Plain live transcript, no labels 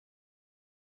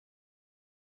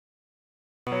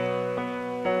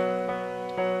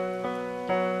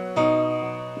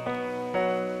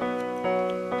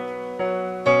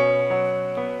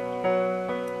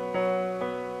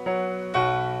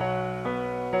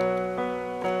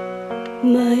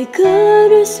My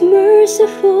God is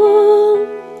merciful,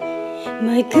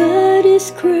 my God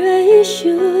is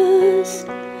gracious.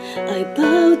 I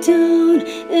bow down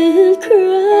and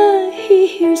cry, He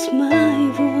hears my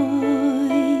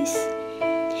voice.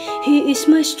 He is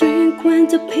my strength when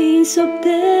the pains of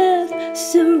death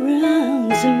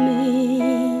surrounds me.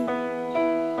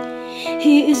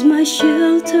 He is my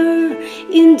shelter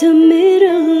in the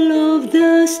middle of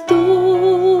the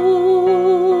storm.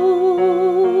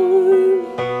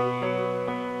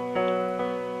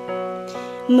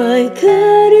 My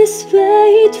God is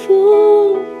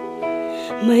faithful,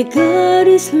 my God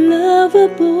is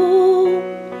lovable.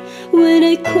 When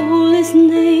I call His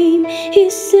name, He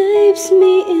saves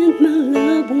me and my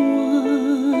loved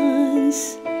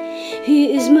ones.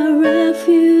 He is my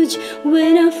refuge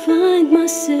when I find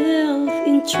myself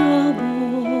in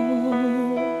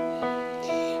trouble.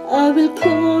 I will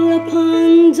call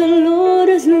upon the Lord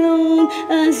as long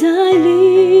as I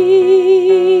live.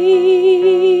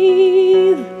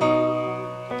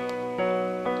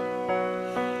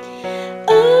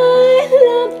 I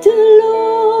love the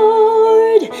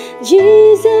Lord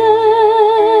Jesus.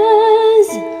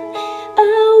 I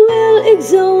will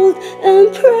exalt and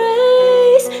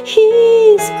praise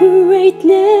His great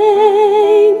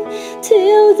name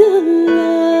till the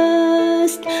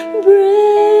last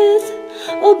breath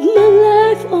of my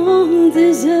life on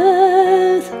this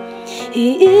earth.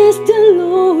 He is the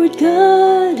Lord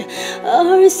God,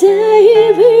 our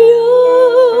Savior.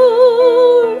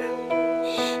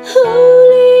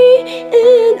 Holy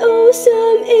and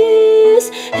awesome is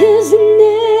His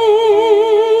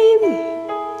name.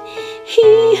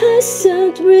 He has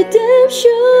sent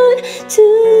redemption to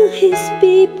His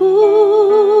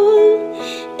people,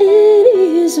 and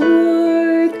His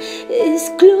work is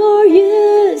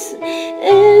glorious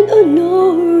and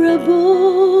honorable.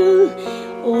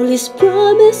 All His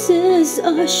promises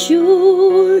are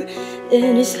sure,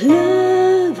 and His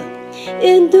love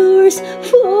endures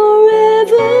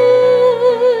forever.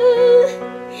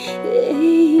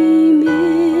 Amen.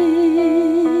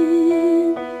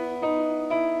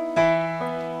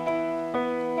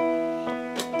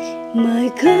 My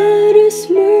God is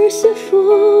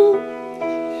merciful,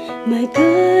 my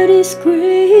God is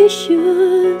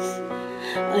gracious.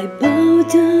 I bow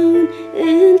down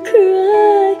and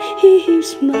cry, He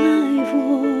hears my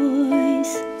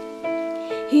voice.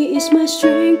 He is my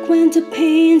strength when the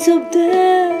pains of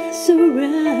death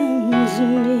surrounds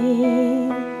me.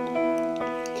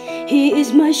 He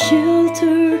is my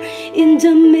shelter in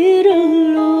the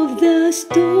middle of the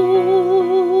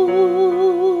storm.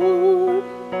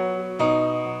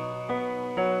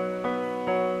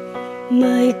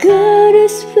 My God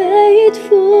is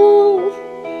faithful,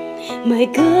 my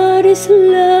God is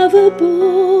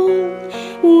lovable.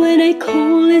 When I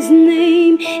call His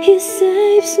name, He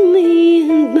saves me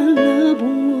and my loved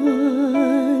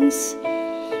ones.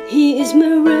 He is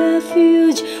my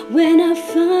refuge when I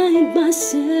find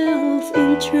myself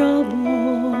in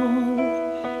trouble.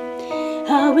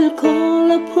 I will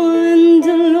call upon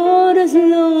the Lord as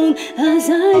long as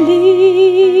I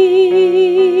live.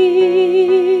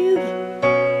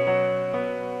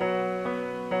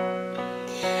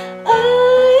 I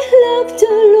love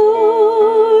the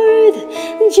Lord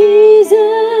Jesus.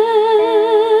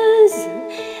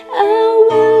 I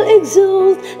will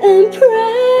exalt and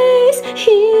praise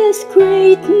His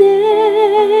great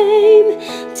name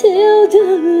till the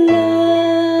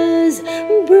last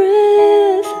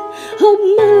breath of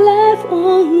my life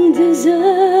on this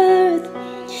earth.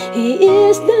 He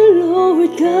is the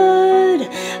Lord God,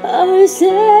 our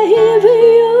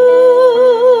Savior.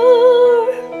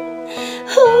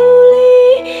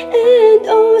 Holy and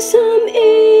awesome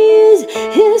is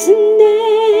His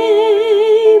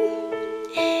name.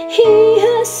 He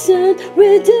has sent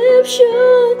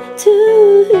redemption to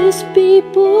His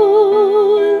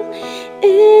people,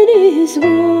 and His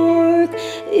work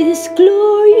is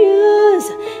glorious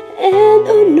and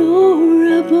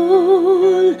honorable.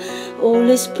 All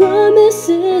His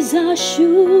promises are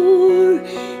sure,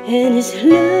 and His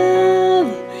love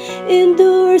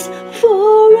endures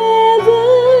forever.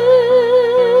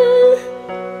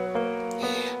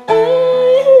 I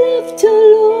love the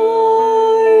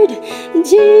Lord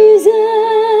Jesus.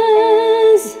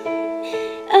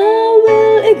 I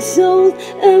will exalt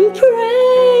and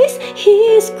praise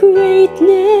His great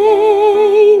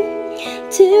name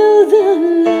till the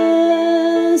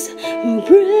last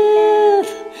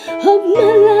breath of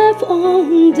my life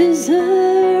on this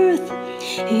earth.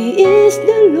 He is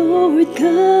the Lord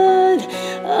God,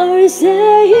 our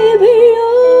Savior.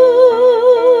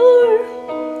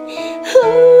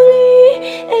 Holy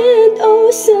and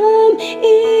awesome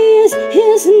is His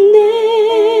His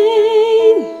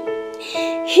name.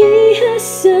 He has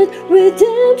sent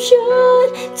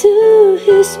redemption to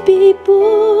His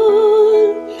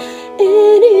people,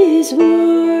 and His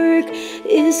work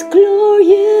is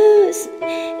glorious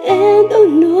and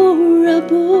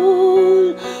honorable.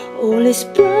 All His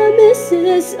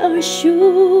promises are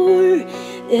sure,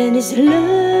 and His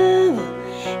love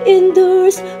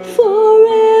endures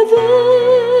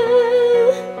forever.